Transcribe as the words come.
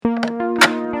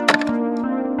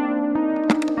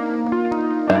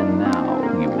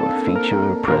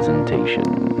feature presentation.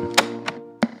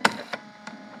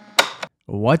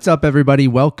 What's up, everybody?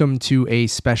 Welcome to a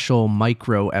special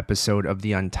micro episode of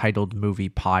the Untitled Movie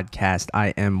Podcast. I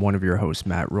am one of your hosts,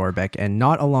 Matt Rohrbeck, and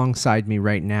not alongside me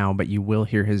right now, but you will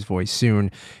hear his voice soon,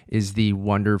 is the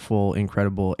wonderful,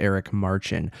 incredible Eric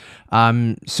Marchin.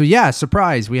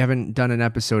 Surprise, we haven't done an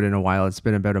episode in a while. It's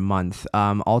been about a month.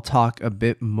 I'll talk a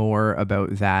bit more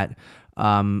about that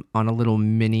on a little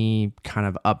mini kind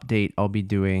of update I'll be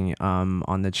doing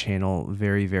on the channel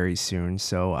very, very soon.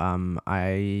 So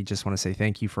I just want to say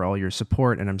thank you for all your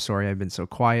support, and I'm sorry I've been so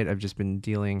quiet. I've just been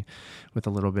dealing with a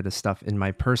little bit of stuff in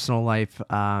my personal life.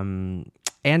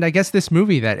 And I guess this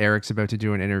movie that Eric's about to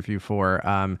do an interview for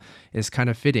is kind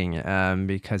of fitting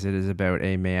because it is about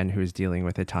a man who is dealing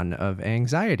with a ton of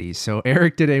anxiety. So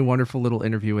Eric did a wonderful little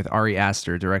interview with Ari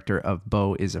Aster, director of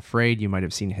Beau is Afraid. You might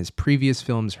have seen his previous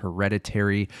films,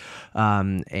 Hereditary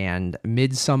and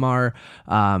Midsommar.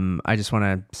 I just want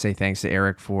to say thanks to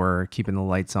Eric for keeping the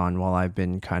lights on while I've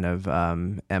been kind of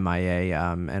MIA.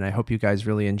 And I hope you guys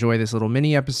really enjoy this little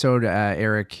mini episode.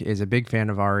 Eric is a big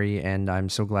fan of Ari, and I'm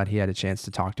so glad he had a chance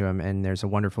to talk to him, and there's a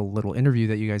wonderful little interview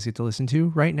that you guys get to listen to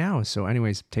right now. So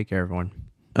anyways, take care, everyone.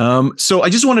 So I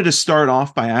just wanted to start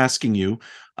off by asking you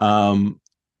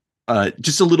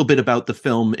just a little bit about the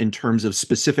film in terms of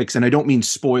specifics, and I don't mean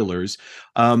spoilers.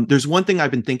 There's one thing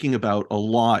I've been thinking about a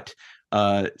lot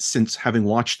since having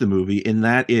watched the movie, and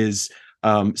that is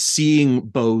seeing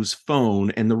Beau's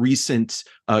phone and the recent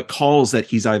calls that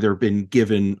he's either been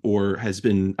given or has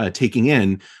been taking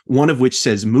in, one of which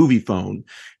says movie phone.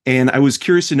 And I was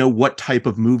curious to know, what type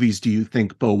of movies do you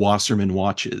think Beau Wasserman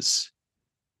watches?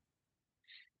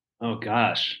 Oh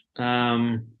gosh.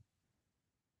 I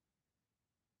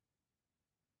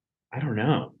don't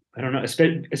know.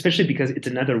 Especially because it's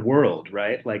another world,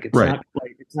 right? Like it's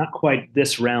not quite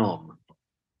this realm.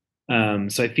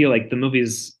 So I feel like the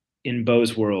movies in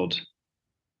Beau's world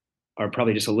are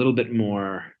probably just a little bit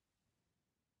more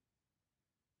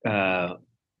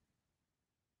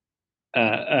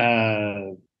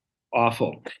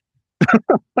awful.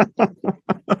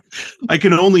 I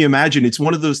can only imagine. It's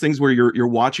one of those things where you're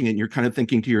watching it and you're kind of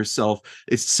thinking to yourself,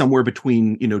 it's somewhere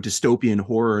between, dystopian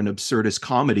horror and absurdist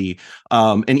comedy.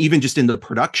 And even just in the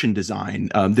production design,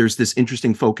 there's this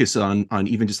interesting focus on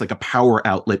even just like a power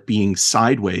outlet being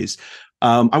sideways.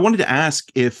 I wanted to ask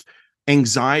if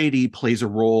anxiety plays a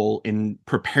role in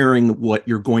preparing what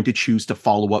you're going to choose to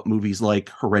follow up movies like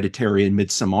Hereditary and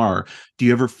Midsommar. Do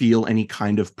you ever feel any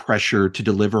kind of pressure to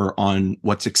deliver on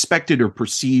what's expected or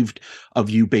perceived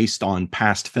of you based on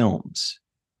past films?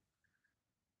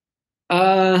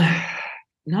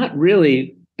 Not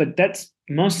really, but that's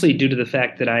mostly due to the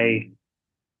fact that I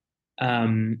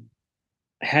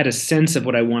had a sense of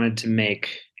what I wanted to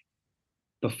make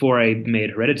before I made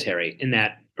Hereditary, in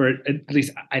that, or at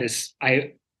least I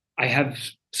have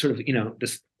sort of,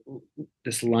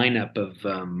 this lineup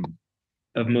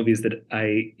of movies that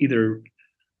I either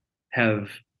have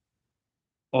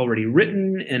already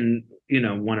written and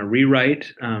want to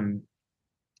rewrite,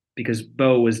 because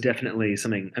Beau was definitely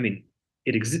something. I mean,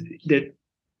 it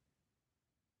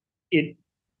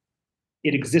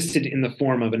existed in the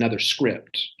form of another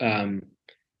script, and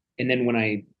then when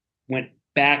I went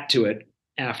back to it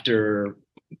after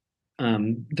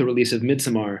the release of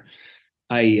Midsommar,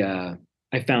 I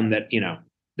found that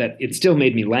that it still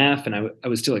made me laugh, and I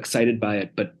was still excited by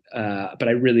it, but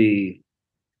I really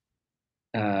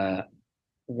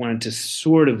wanted to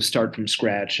sort of start from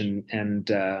scratch, and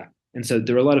so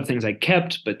there were a lot of things I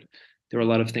kept, but there were a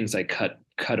lot of things I cut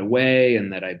away,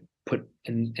 and that I put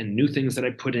and new things that I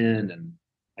put in, and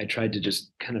I tried to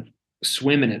just kind of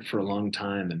swim in it for a long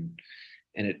time, and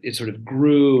it sort of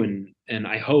grew and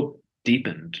I hope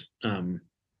deepened,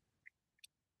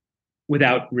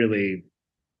 without really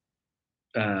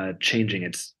changing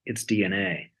its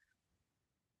DNA.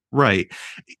 Right.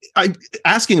 I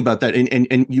asking about that,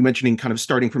 and you mentioning kind of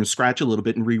starting from scratch a little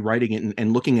bit and rewriting it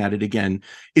and looking at it again.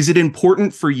 Is it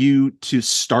important for you to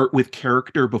start with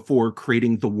character before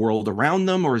creating the world around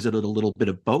them, or is it a little bit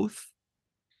of both?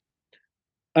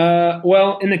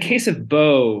 Well, in the case of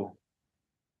Beau,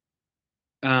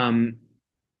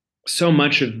 so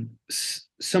much of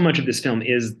this film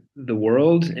is the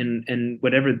world, and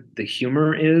whatever the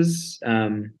humor is,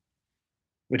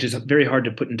 which is very hard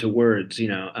to put into words.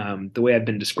 The way I've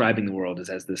been describing the world is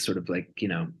as this sort of like,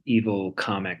 evil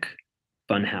comic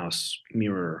funhouse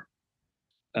mirror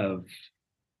of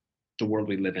the world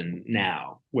we live in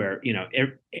now, where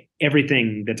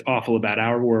everything that's awful about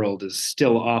our world is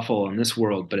still awful in this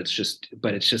world, but it's just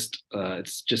a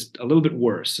little bit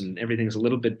worse, and everything's a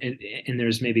little bit, and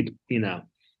there's maybe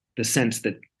the sense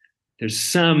that there's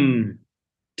some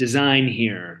design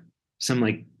here, some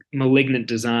like malignant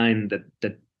design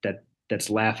that's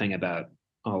laughing about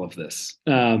all of this.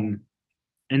 And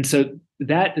so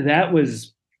that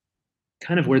was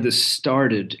kind of where this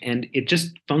started, and it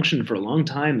just functioned for a long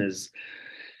time as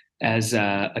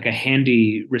like a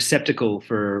handy receptacle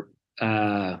for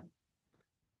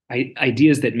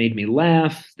ideas that made me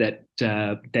laugh, that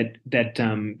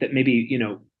maybe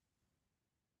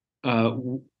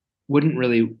wouldn't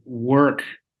really work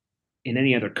in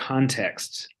any other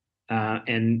context,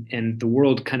 and the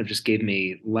world kind of just gave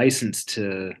me license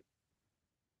to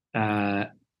uh,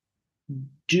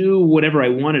 do whatever I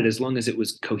wanted as long as it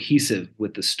was cohesive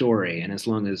with the story, and as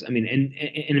long as, I mean,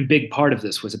 and a big part of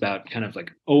this was about kind of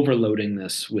like overloading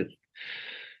this with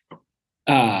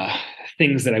uh,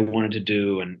 things that I wanted to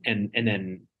do, and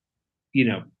then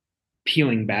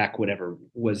peeling back whatever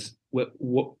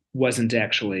what wasn't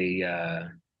actually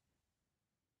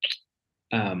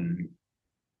um,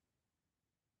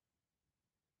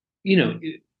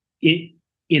 it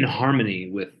in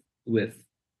harmony with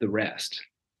the rest.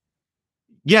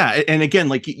 Yeah, and again,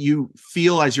 like you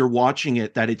feel as you're watching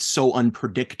it that it's so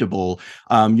unpredictable.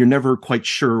 You're never quite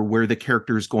sure where the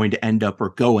character is going to end up or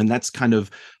go, and that's kind of,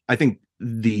 I think,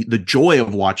 the joy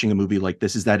of watching a movie like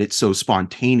this is that it's so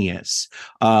spontaneous.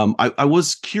 I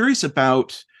was curious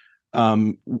about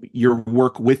your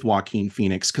work with Joaquin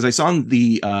Phoenix, because I saw in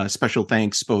the special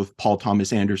thanks both Paul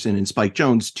Thomas Anderson and Spike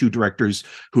Jonze, two directors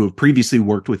who have previously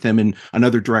worked with him, and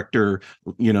another director,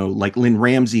 like Lynn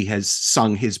Ramsey, has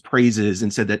sung his praises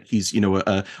and said that he's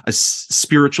a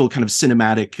spiritual kind of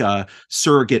cinematic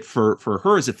surrogate for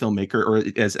her as a filmmaker, or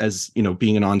as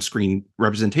being an on-screen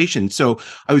representation. So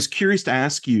I was curious to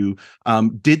ask you,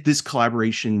 did this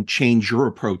collaboration change your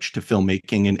approach to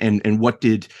filmmaking, and what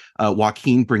did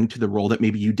Joaquin bring to the role that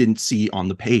maybe you didn't see on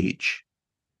the page?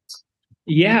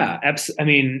 Yeah, I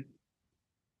mean,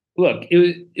 look,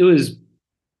 it was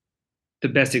the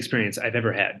best experience I've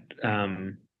ever had,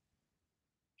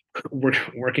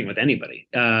 working with anybody.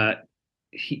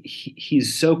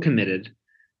 He's so committed,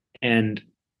 and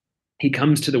he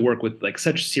comes to the work with like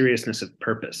such seriousness of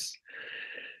purpose,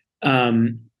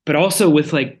 but also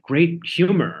with like great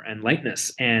humor and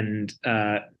lightness, and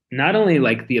not only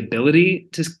like the ability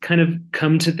to kind of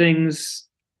come to things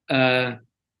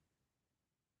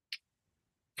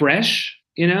fresh,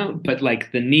 but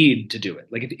like the need to do it.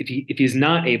 Like if he's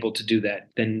not able to do that,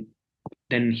 then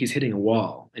he's hitting a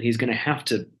wall, and he's going to have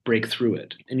to break through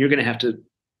it, and you're going to have to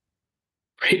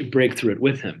break through it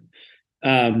with him.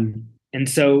 And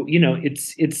so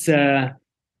if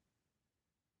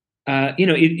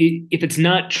it's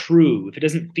not true, if it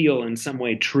doesn't feel in some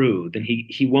way true, then he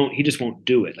just won't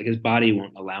do it. Like his body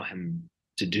won't allow him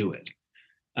to do it.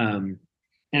 And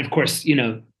of course,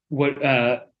 what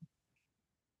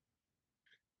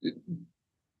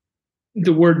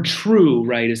the word true,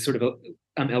 right, is sort of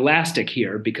elastic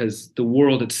here, because the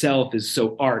world itself is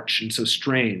so arch and so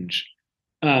strange.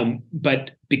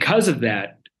 But because of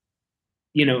that,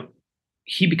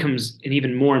 he becomes an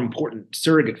even more important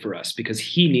surrogate for us, because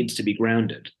he needs to be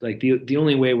grounded. Like the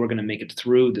only way we're going to make it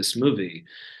through this movie,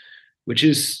 which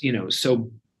is so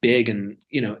big, and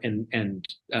it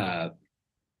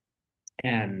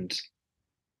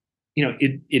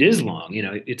is long.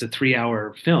 It's a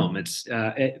 3-hour film.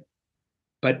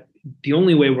 But the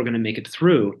only way we're going to make it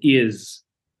through is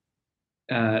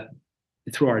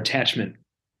through our attachment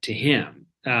to him.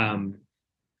 And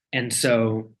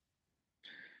so,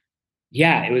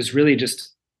 yeah, it was really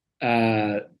just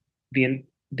the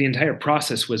entire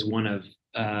process was one of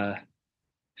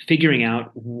figuring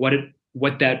out what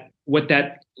that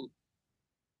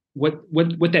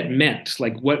meant,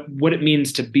 like what it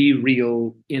means to be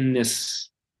real in this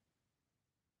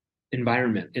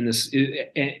environment, in this,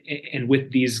 and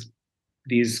with these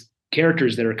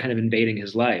characters that are kind of invading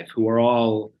his life, who are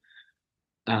all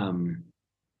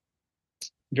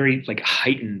very like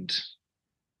heightened.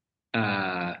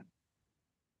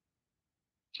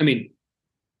 I mean,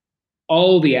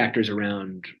 all the actors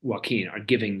around Joaquin are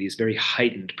giving these very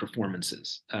heightened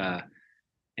performances, and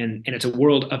it's a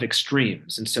world of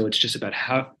extremes, and so it's just about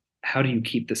how do you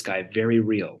keep this guy very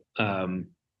real, and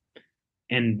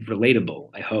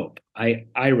relatable. I hope I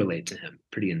relate to him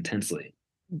pretty intensely.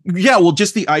 Yeah, well,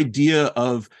 just the idea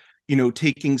of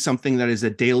taking something that is a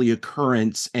daily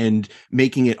occurrence and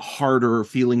making it harder,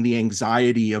 feeling the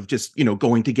anxiety of just,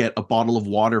 going to get a bottle of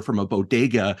water from a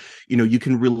bodega. You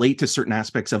can relate to certain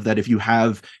aspects of that if you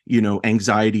have,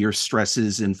 anxiety or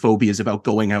stresses and phobias about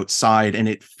going outside, and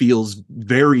it feels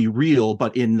very real,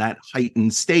 but in that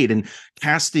heightened state. And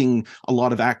casting a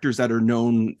lot of actors that are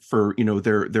known for,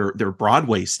 their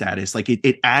Broadway status, like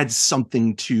it adds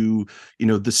something to,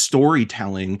 the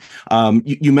storytelling.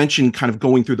 You mentioned kind of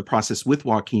going through the process with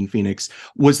Joaquin Phoenix.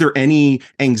 Was there any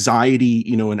anxiety,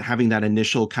 in having that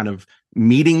initial kind of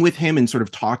meeting with him and sort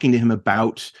of talking to him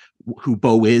about who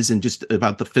Beau is and just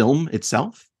about the film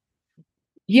itself?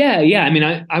 Yeah. I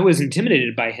mean, I was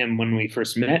intimidated by him when we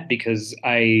first met because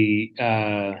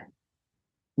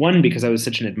one, because I was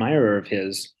such an admirer of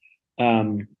his,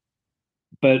 um,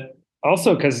 but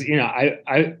also because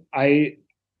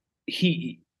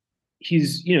he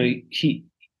he's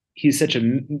he's such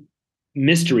a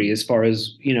mystery as far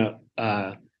as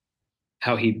how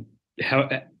he how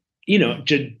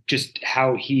just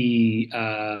how he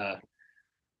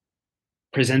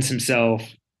presents himself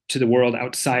to the world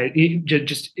outside.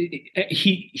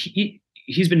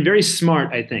 He's been very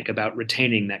smart, I think, about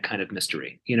retaining that kind of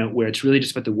mystery, where it's really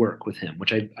just about the work with him,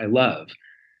 which I love.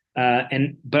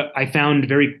 But I found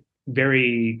very,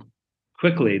 very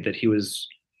quickly that he was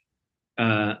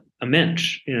a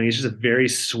mensch. He's just a very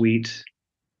sweet,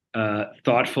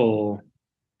 thoughtful,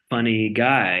 funny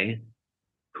guy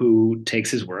who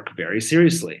takes his work very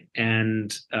seriously.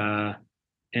 And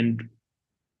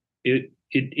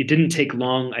it didn't take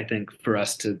long, I think, for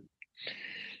us to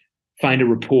find a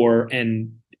rapport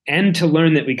and to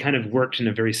learn that we kind of worked in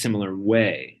a very similar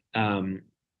way.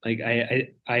 Like I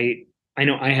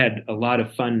know I had a lot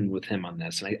of fun with him on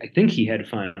this, and I think he had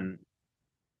fun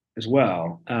as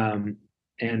well. And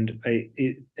I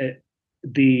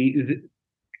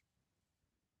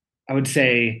would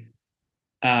say,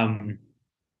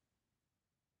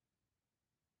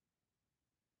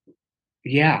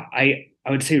 yeah, I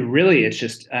would say really it's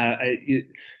just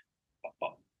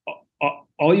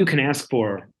all you can ask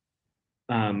for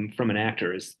from an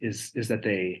actor is that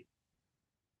they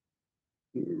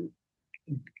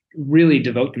really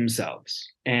devote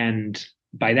themselves, and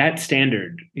by that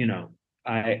standard,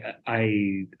 I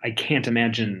can't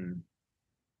imagine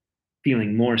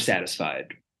feeling more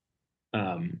satisfied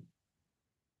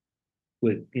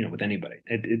with anybody.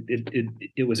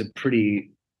 It was a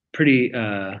pretty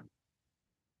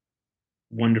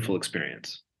wonderful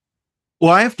experience.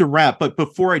 Well, I have to wrap, but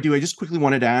before I do, I just quickly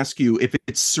wanted to ask you if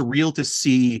it's surreal to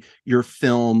see your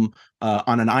film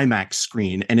on an IMAX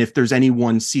screen, and if there's any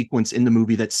one sequence in the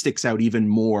movie that sticks out even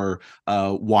more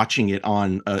watching it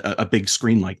on a big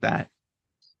screen like that.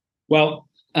 Well,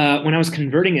 when I was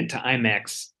converting it to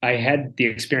IMAX, I had the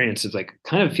experience of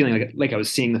kind of feeling like I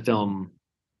was seeing the film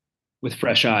with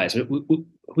fresh eyes,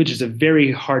 which is a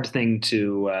very hard thing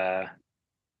to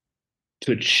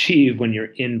achieve when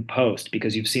you're in post,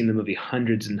 because you've seen the movie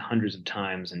hundreds and hundreds of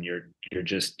times, and you're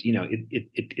just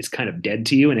it's kind of dead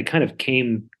to you, and it kind of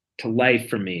came to life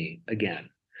for me again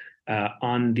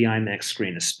on the IMAX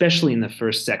screen, especially in the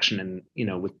first section, and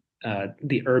with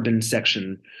the urban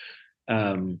section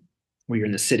where you're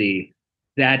in the city.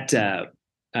 That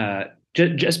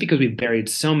just because we buried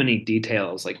so many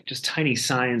details, like just tiny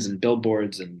signs and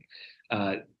billboards and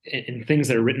things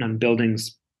that are written on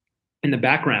buildings in the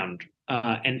background.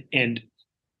 And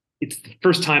it's the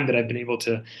first time that I've been able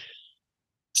to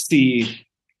see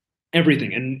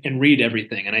everything and read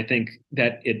everything. And I think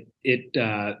that it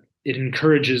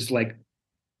encourages like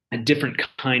a different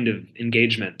kind of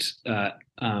engagement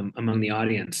among the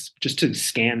audience, just to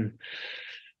scan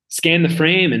the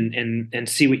frame and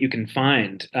see what you can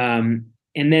find. And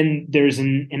then there's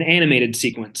an animated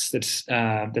sequence that's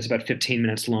about 15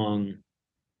 minutes long.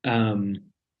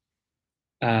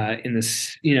 In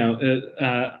this,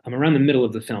 I'm around the middle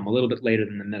of the film, a little bit later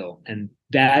than the middle, and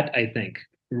that I think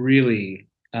really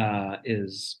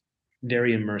is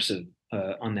very immersive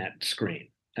on that screen.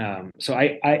 So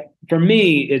for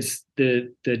me, it's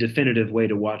the definitive way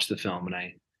to watch the film,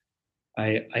 and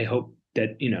I hope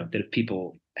that that if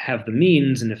people have the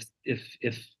means, and if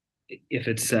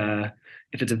it's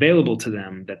available to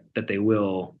them, that they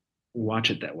will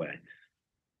watch it that way.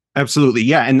 Absolutely,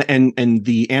 yeah, and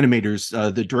the animators,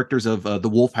 the directors of the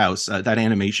Wolf House, that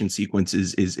animation sequence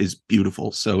is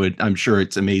beautiful. So I'm sure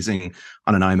it's amazing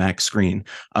on an IMAX screen.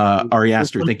 Ari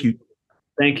Aster, thank you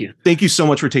Thank you. Thank you so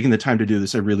much for taking the time to do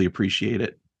this. I really appreciate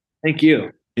it. Thank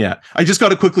you. Yeah, I just got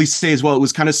to quickly say as well, it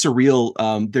was kind of surreal.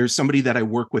 There's somebody that I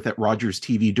work with at Rogers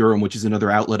TV Durham, which is another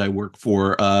outlet I work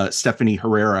for, Stephanie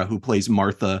Herrera, who plays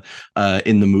Martha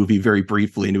in the movie very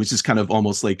briefly, and it was just kind of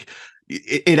almost like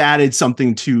it added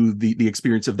something to the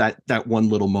experience of that one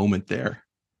little moment there.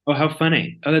 Oh, how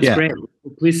funny! Oh, that's Yeah. great.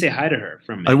 Please say hi to her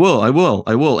from me. I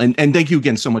will, and thank you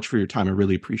again so much for your time. I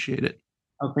really appreciate it.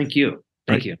 Oh, thank you.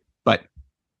 Thank you. Bye.